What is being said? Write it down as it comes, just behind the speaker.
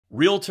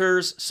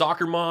Realtors,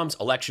 soccer moms,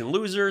 election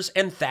losers,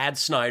 and Thad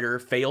Snyder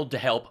failed to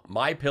help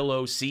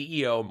MyPillow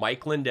CEO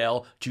Mike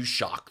Lindell to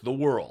shock the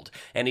world,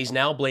 and he's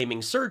now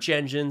blaming search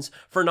engines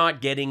for not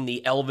getting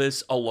the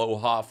Elvis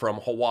Aloha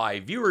from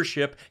Hawaii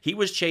viewership he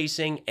was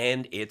chasing,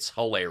 and it's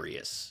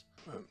hilarious.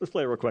 Let's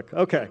play it real quick.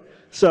 Okay,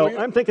 so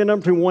I'm thinking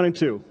number between 1 and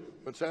 2.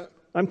 What's that?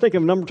 I'm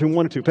thinking number between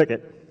 1 and 2. Pick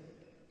it.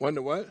 1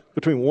 to what?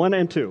 Between 1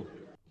 and 2.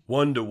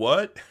 1 to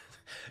what?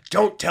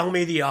 Don't tell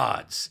me the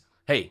odds.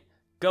 Hey,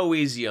 go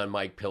easy on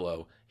Mike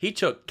Pillow. He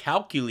took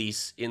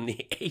calculus in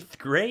the 8th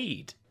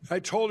grade. I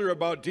told her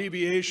about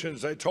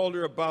deviations. I told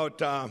her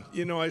about,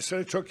 I said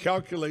I took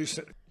calculus.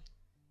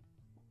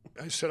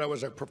 I said I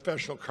was a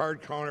professional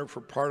card counter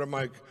for part of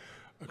my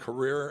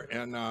career,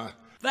 and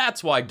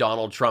That's why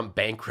Donald Trump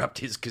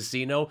bankrupted his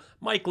casino.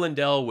 Mike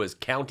Lindell was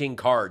counting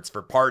cards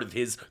for part of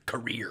his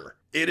career.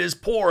 It is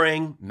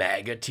pouring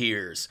MAGA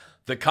tears.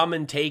 The come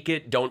and take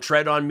it, don't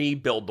tread on me,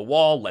 build the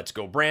wall, let's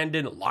go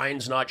Brandon,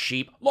 lions not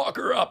sheep, lock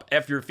her up,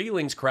 F your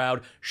feelings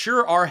crowd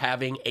sure are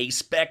having a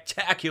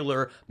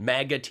spectacular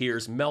MAGA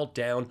tears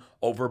meltdown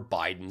over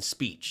Biden's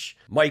speech.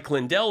 Mike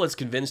Lindell has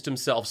convinced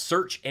himself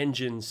search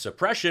engine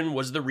suppression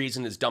was the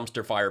reason his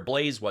dumpster fire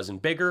blaze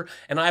wasn't bigger,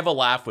 and I have a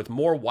laugh with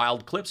more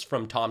wild clips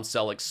from Tom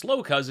Selleck's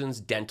Slow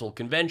Cousins dental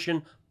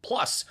convention.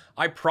 Plus,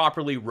 I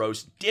properly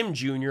roast Dim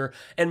Jr.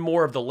 and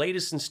more of the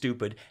latest and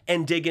stupid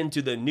and dig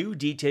into the new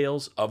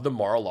details of the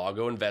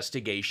Mar-a-Lago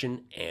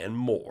investigation and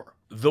more.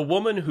 The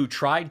woman who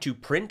tried to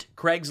print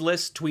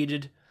Craigslist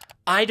tweeted,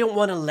 "I don't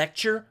want a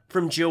lecture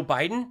from Joe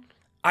Biden.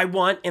 I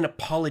want an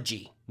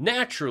apology."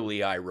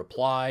 Naturally, I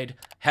replied,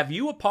 "Have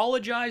you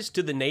apologized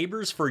to the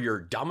neighbors for your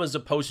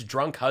dumb-as-a-post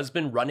drunk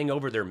husband running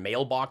over their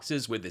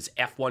mailboxes with his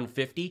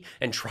F-150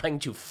 and trying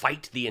to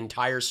fight the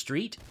entire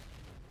street?"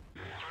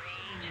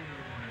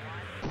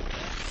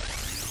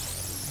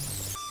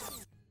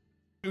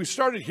 we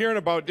started hearing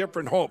about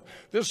different hope.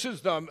 This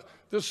is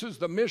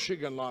the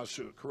Michigan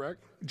lawsuit, correct?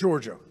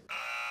 Georgia.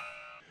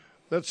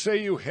 Let's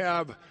say you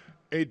have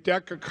a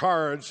deck of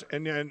cards,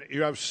 and then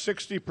you have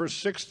 60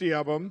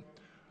 of them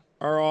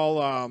are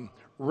all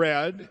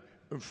red,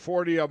 and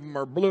 40 of them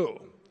are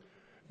blue.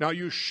 Now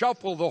you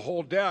shuffle the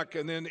whole deck,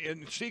 and then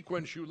in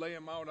sequence you lay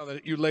them out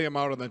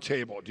on the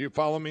table. Do you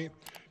follow me?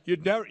 You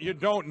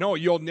don't know.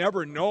 You'll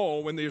never know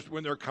when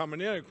they're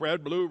coming in.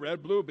 Red,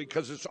 blue,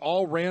 because it's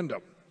all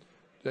random.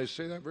 Did I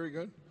say that very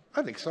good?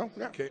 I think so,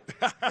 yeah. Okay.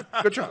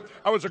 Good job.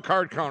 I was a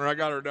card counter. I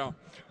got her down.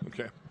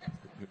 Okay.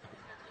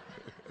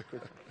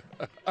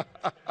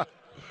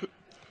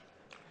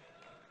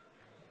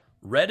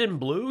 Red and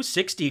blue,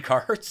 60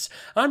 cards?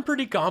 I'm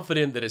pretty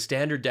confident that a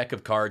standard deck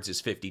of cards is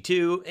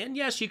 52, and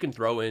yes, you can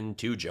throw in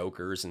 2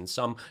 jokers, and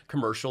some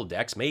commercial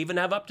decks may even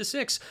have up to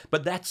 6,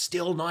 but that's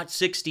still not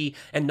 60,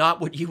 and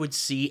not what you would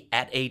see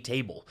at a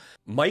table.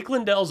 Mike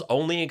Lindell's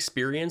only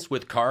experience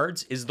with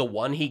cards is the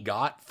one he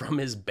got from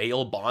his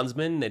bail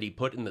bondsman that he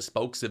put in the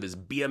spokes of his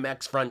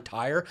BMX front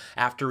tire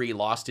after he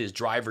lost his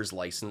driver's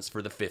license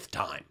for the 5th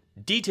time.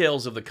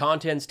 Details of the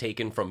contents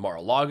taken from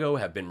Mar-a-Lago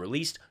have been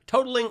released,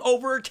 totaling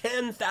over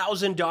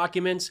 10,000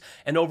 documents,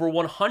 and over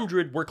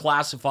 100 were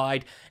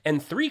classified,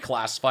 and 3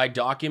 classified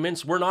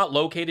documents were not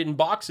located in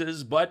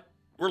boxes, but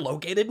were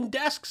located in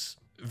desks.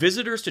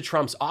 Visitors to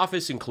Trump's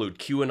office include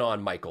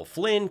QAnon Michael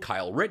Flynn,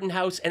 Kyle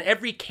Rittenhouse, and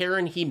every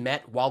Karen he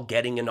met while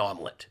getting an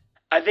omelet.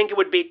 I think it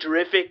would be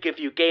terrific if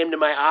you came to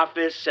my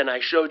office and I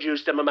showed you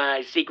some of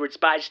my secret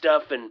spy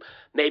stuff and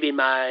maybe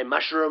my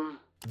mushroom.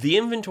 The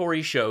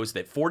inventory shows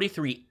that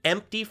 43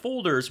 empty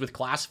folders with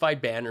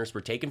classified banners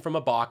were taken from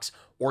a box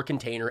or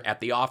container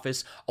at the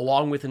office,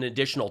 along with an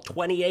additional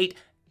 28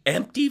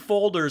 empty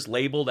folders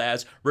labeled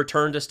as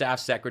Return to Staff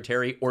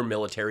Secretary or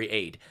Military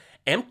Aid.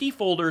 Empty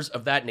folders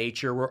of that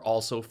nature were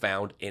also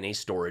found in a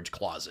storage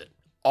closet.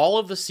 All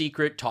of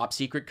the top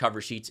secret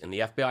cover sheets in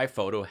the FBI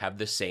photo have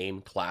the same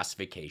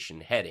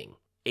classification heading,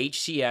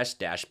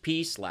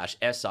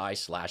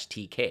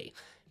 HCS-P/SI/TK.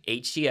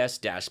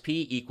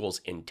 HCS-P equals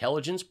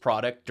intelligence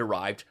product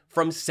derived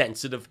from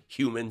sensitive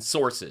human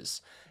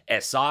sources.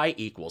 SI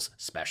equals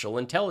special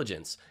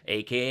intelligence,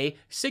 aka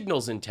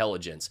signals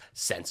intelligence,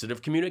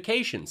 sensitive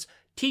communications.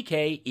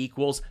 TK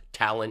equals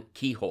talent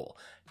keyhole.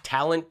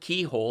 Talent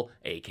keyhole,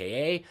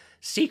 aka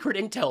secret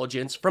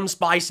intelligence from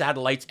spy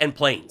satellites and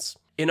planes.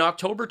 In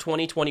October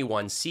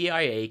 2021,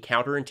 CIA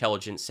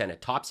counterintelligence sent a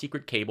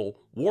top-secret cable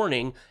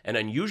warning an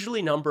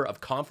unusually number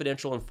of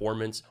confidential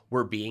informants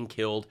were being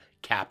killed,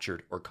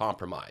 captured, or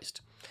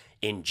compromised.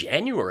 In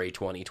January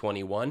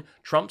 2021,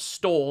 Trump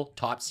stole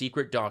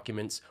top-secret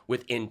documents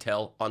with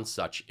intel on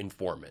such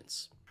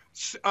informants.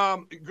 I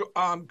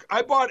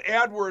bought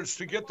AdWords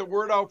to get the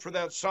word out for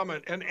that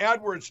summit, and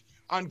AdWords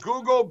on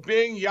Google,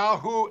 Bing,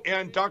 Yahoo,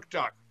 and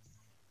DuckDuck.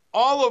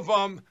 All of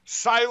them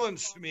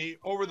silenced me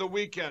over the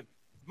weekend.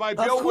 My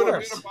bill would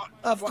have been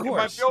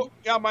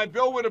my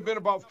bill would have been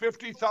about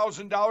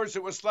 $50,000.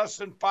 It was less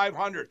than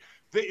 $500.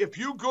 If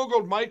you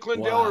Googled Mike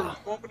Lindell or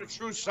Moment of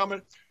Truth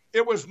Summit,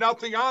 it was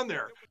nothing on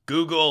there.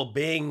 Google,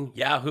 Bing,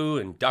 Yahoo,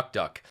 and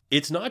DuckDuck.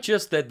 It's not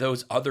just that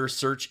those other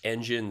search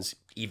engines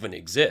even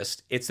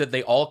exist. It's that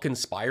they all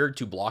conspired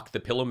to block the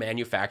pillow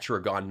manufacturer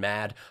gone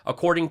mad,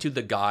 according to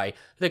the guy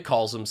that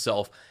calls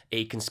himself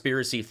a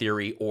conspiracy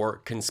theory or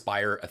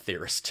conspire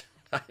theorist.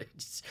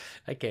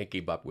 I can't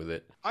keep up with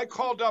it. I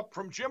called up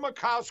from Jim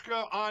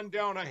Acosta on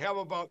down. I have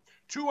about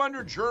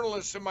 200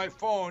 journalists in my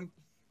phone,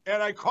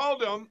 and I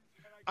called them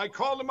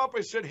up.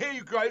 I said, hey,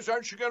 you guys,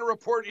 aren't you going to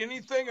report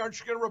anything? Aren't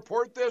you going to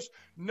report this?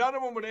 None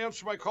of them would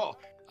answer my call.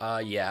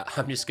 Yeah,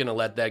 I'm just going to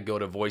let that go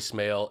to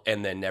voicemail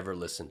and then never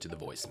listen to the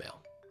voicemail.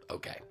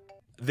 Okay.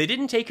 They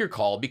didn't take your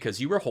call because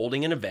you were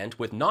holding an event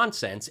with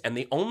nonsense and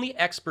the only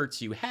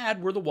experts you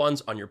had were the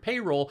ones on your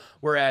payroll,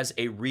 whereas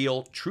a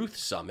real truth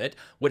summit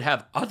would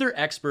have other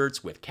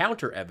experts with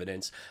counter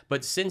evidence.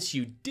 But since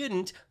you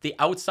didn't, the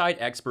outside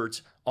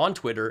experts on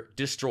Twitter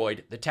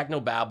destroyed the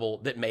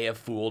technobabble that may have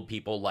fooled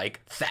people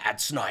like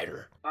Thad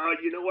Snyder.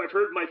 I've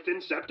heard my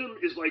thin septum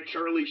is like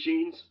Charlie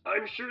Sheen's.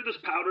 I'm sure this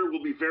powder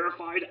will be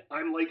verified.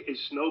 I'm like a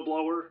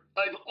snowblower.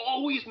 I've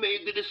always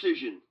made the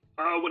decision.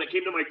 When it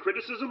came to my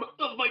criticism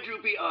of my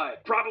droopy eye.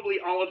 Probably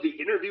all of the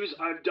interviews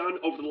I've done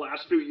over the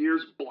last few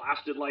years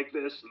blasted like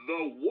this.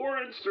 The war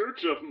and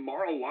search of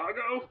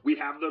Mar-a-Lago. We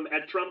have them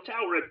at Trump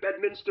Tower at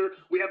Bedminster.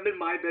 We have them in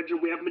my bedroom.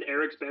 We have them in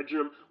Eric's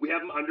bedroom. We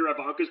have them under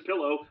Ivanka's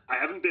pillow. I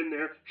haven't been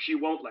there. She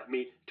won't let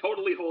me.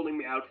 Totally holding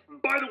me out.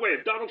 By the way,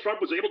 if Donald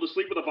Trump was able to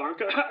sleep with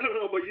Ivanka, I don't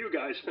know about you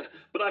guys,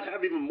 but I'd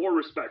have even more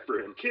respect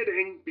for him.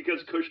 Kidding, because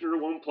Kushner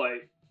won't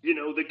play.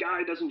 The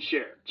guy doesn't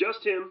share.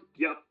 Just him.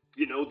 Yep.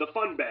 The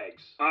fun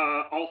bags.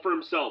 All for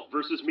himself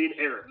versus me and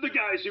Eric. The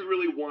guys who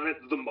really want it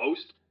the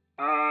most.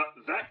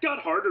 That got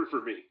harder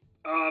for me.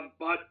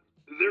 But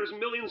there's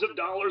millions of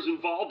dollars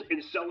involved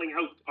in selling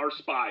out our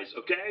spies,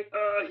 okay?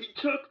 He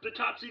took the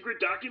top secret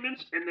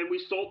documents and then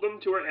we sold them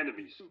to our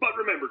enemies. But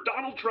remember,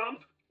 Donald Trump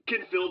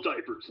can fill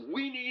diapers.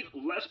 We need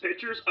less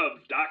pictures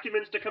of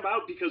documents to come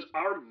out because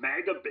our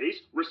MAGA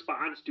base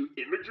responds to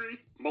imagery.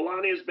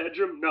 Melania's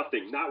bedroom,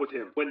 nothing, not with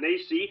him. When they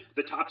see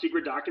the top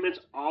secret documents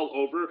all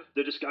over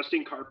the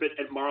disgusting carpet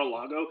at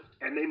Mar-a-Lago,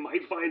 and they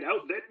might find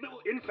out that,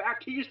 no, in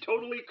fact, he's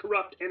totally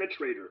corrupt and a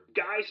traitor.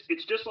 Guys,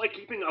 it's just like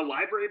keeping a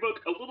library book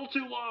a little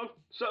too long,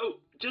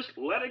 so just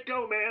let it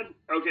go, man.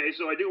 Okay,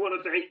 so I do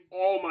want to thank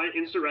all my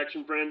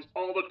insurrection friends,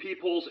 all the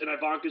peepholes in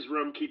Ivanka's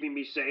room keeping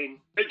me sane.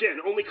 Again,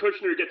 only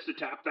Kushner gets to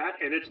tap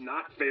that, and it's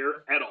not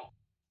fair at all.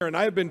 And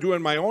I've been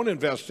doing my own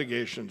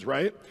investigations,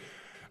 right?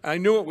 I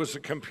knew it was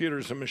the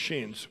computers and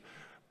machines.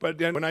 But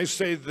then when I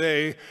say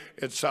they,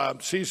 it's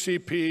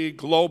CCP,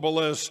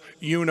 globalists,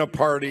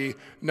 Uniparty,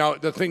 now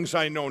the things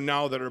I know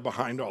now that are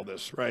behind all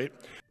this, right?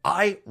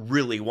 I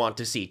really want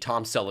to see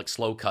Tom Selleck's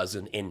slow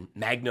cousin in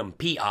Magnum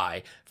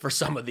PI for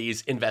some of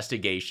these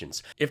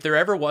investigations. If there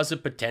ever was a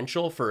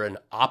potential for an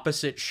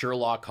opposite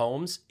Sherlock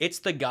Holmes, it's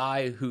the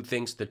guy who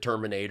thinks The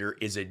Terminator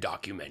is a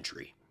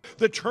documentary.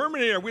 The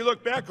Terminator, we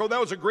look back, oh, that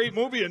was a great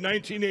movie in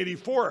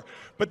 1984.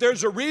 But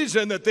there's a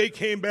reason that they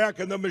came back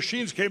and the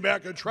machines came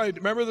back and tried.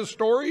 Remember the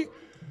story?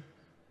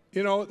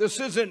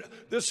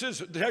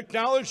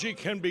 Technology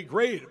can be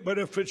great, but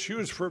if it's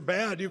used for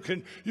bad, you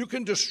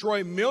can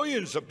destroy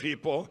millions of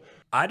people.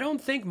 I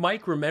don't think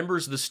Mike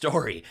remembers the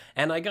story,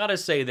 and I gotta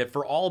say that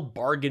for all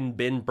bargain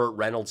bin Burt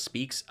Reynolds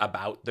speaks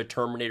about the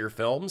Terminator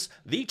films,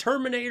 the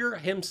Terminator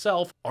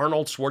himself,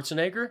 Arnold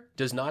Schwarzenegger,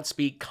 does not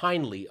speak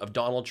kindly of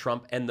Donald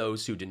Trump and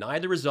those who deny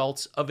the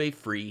results of a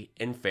free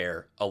and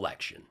fair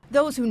election.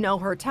 Those who know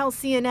her tell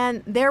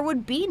CNN there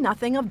would be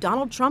nothing of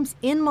Donald Trump's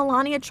in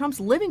Melania Trump's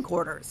living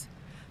quarters.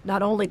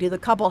 Not only do the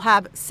couple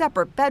have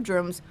separate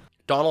bedrooms,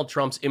 Donald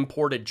Trump's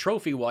imported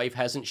trophy wife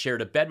hasn't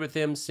shared a bed with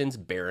him since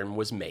Barron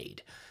was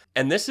made.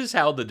 And this is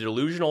how the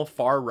delusional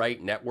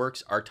far-right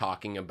networks are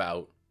talking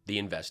about the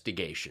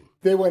investigation.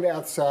 They went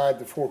outside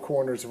the four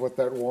corners of what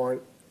that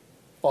warrant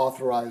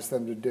authorized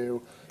them to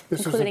do.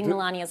 Including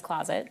Melania's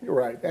closet.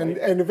 Right,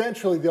 and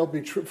eventually there'll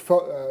be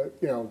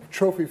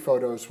trophy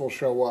photos will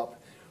show up.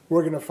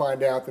 We're going to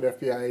find out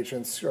that FBI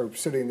agents are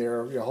sitting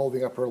there,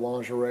 holding up her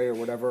lingerie or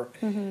whatever,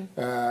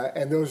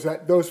 and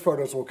those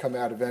photos will come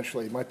out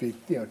eventually. It might be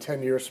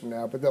 10 years from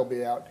now, but they'll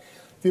be out.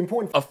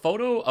 A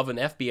photo of an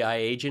FBI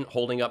agent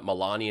holding up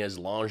Melania's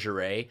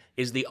lingerie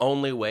is the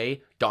only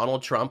way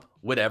Donald Trump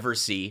would ever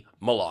see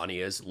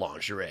Melania's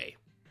lingerie.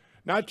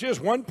 Not just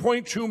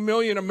 1.2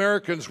 million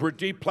Americans were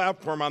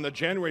deplatformed on the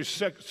January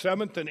 6th,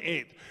 7th, and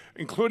 8th,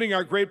 including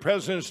our great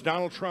president's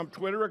Donald Trump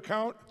Twitter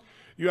account.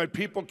 You had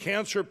people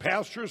cancer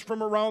pastors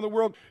from around the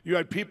world.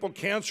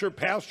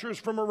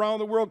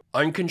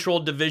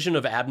 Uncontrolled division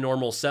of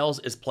abnormal cells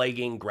is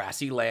plaguing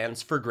grassy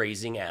lands for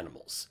grazing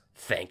animals.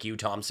 Thank you,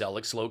 Tom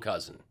Selleck's slow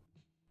cousin.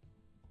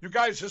 You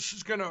guys, this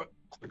is going to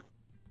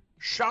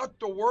shock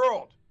the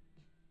world.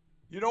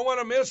 You don't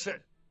want to miss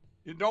it.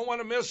 You don't want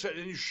to miss it.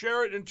 And you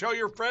share it and tell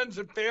your friends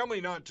and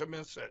family not to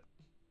miss it.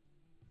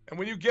 And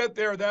when you get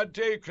there that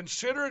day,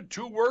 consider it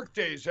 2 work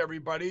days,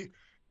 everybody.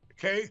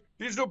 Okay?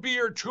 These will be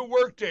your 2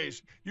 work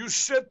days. You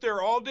sit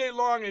there all day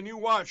long and you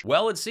watch.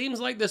 Well, it seems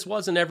like this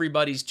wasn't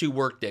everybody's 2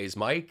 work days,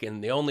 Mike,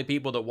 and the only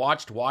people that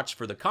watched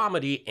for the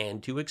comedy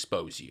and to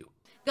expose you.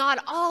 God,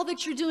 all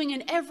that you're doing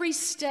in every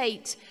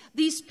state,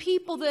 these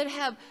people that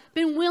have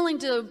been willing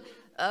to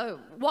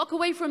walk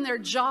away from their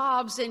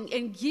jobs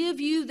and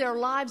give you their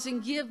lives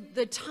and give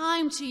the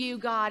time to you,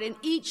 God, in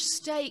each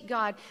state,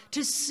 God,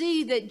 to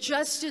see that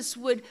justice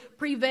would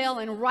prevail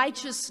and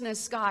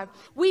righteousness, God.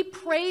 We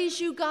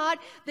praise you, God,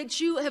 that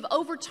you have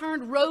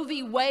overturned Roe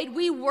v. Wade.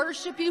 We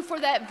worship you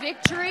for that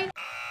victory.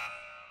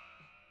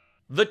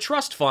 The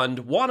trust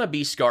fund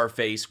wannabe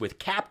Scarface with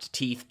capped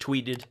teeth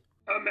tweeted,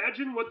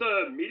 Imagine what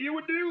the media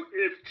would do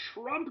if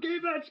Trump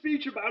gave that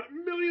speech about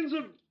millions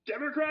of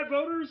Democrat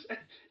voters.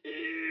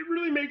 It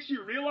really makes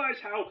you realize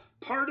how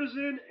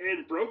partisan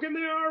and broken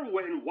they are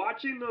when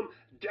watching them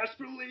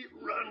desperately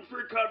run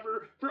for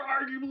cover for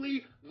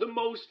arguably the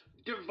most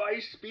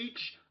divisive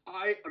speech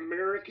in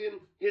American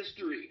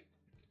history.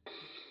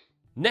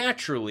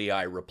 Naturally,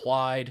 I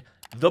replied,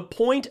 the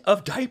point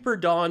of Diaper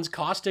Don's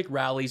caustic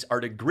rallies are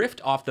to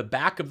grift off the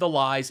back of the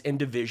lies and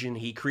division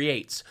he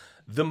creates.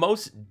 The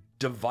most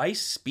divisive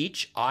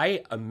speech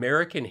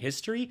American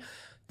history?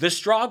 The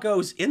straw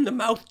goes in the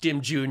mouth,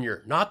 Dim Jr.,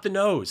 not the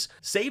nose.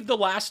 Save the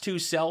last two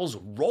cells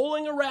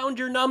rolling around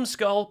your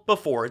numbskull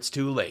before it's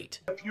too late.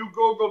 If you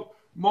Googled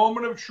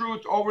Moment of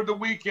Truth over the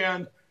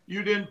weekend,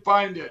 you didn't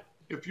find it.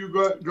 If you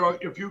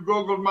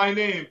Googled my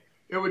name,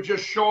 it would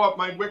just show up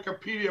my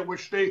Wikipedia,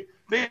 which they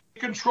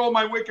control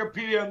my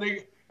Wikipedia,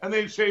 and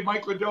they say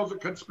Mike Lindell's a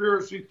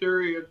conspiracy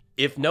theory.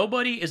 If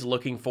nobody is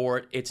looking for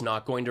it, it's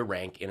not going to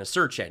rank in a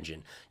search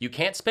engine. You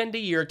can't spend a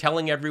year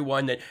telling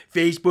everyone that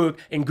Facebook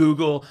and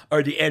Google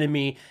are the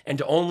enemy and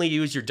to only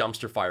use your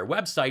dumpster fire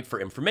website for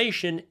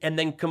information and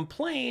then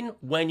complain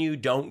when you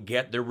don't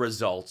get the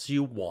results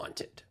you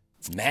wanted.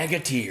 MAGA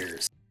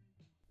tears.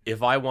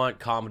 If I want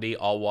comedy,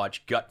 I'll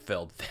watch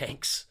Gutfeld,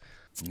 thanks.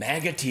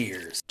 MAGA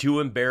tears. Too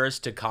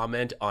embarrassed to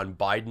comment on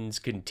Biden's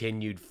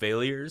continued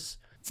failures?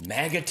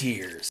 MAGA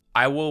tears.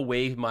 I will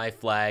wave my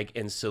flag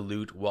and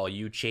salute while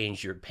you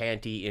change your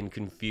panty in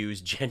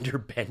confused gender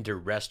bender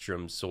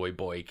restroom, soy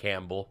boy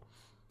Campbell.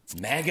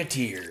 MAGA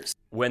tears.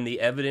 When the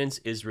evidence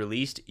is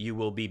released, you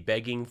will be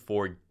begging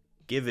for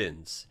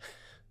givens.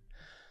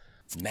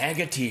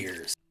 MAGA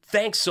tears.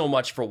 Thanks so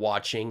much for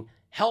watching.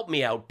 Help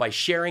me out by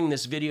sharing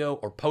this video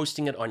or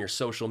posting it on your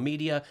social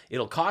media.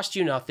 It'll cost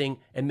you nothing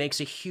and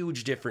makes a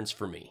huge difference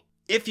for me.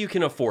 If you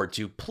can afford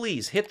to,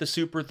 please hit the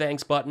super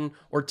thanks button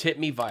or tip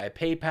me via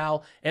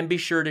PayPal, and be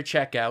sure to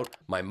check out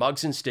my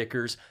mugs and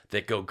stickers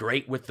that go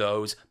great with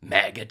those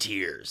MAGA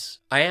tears.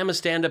 I am a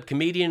stand-up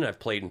comedian. I've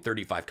played in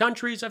 35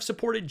 countries. I've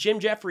supported Jim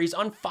Jefferies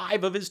on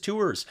 5 of his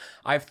tours.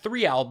 I have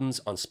 3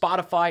 albums on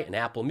Spotify and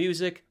Apple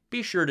Music.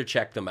 Be sure to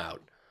check them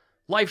out.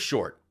 Life's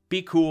short.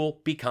 Be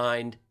cool, be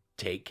kind,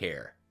 take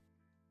care.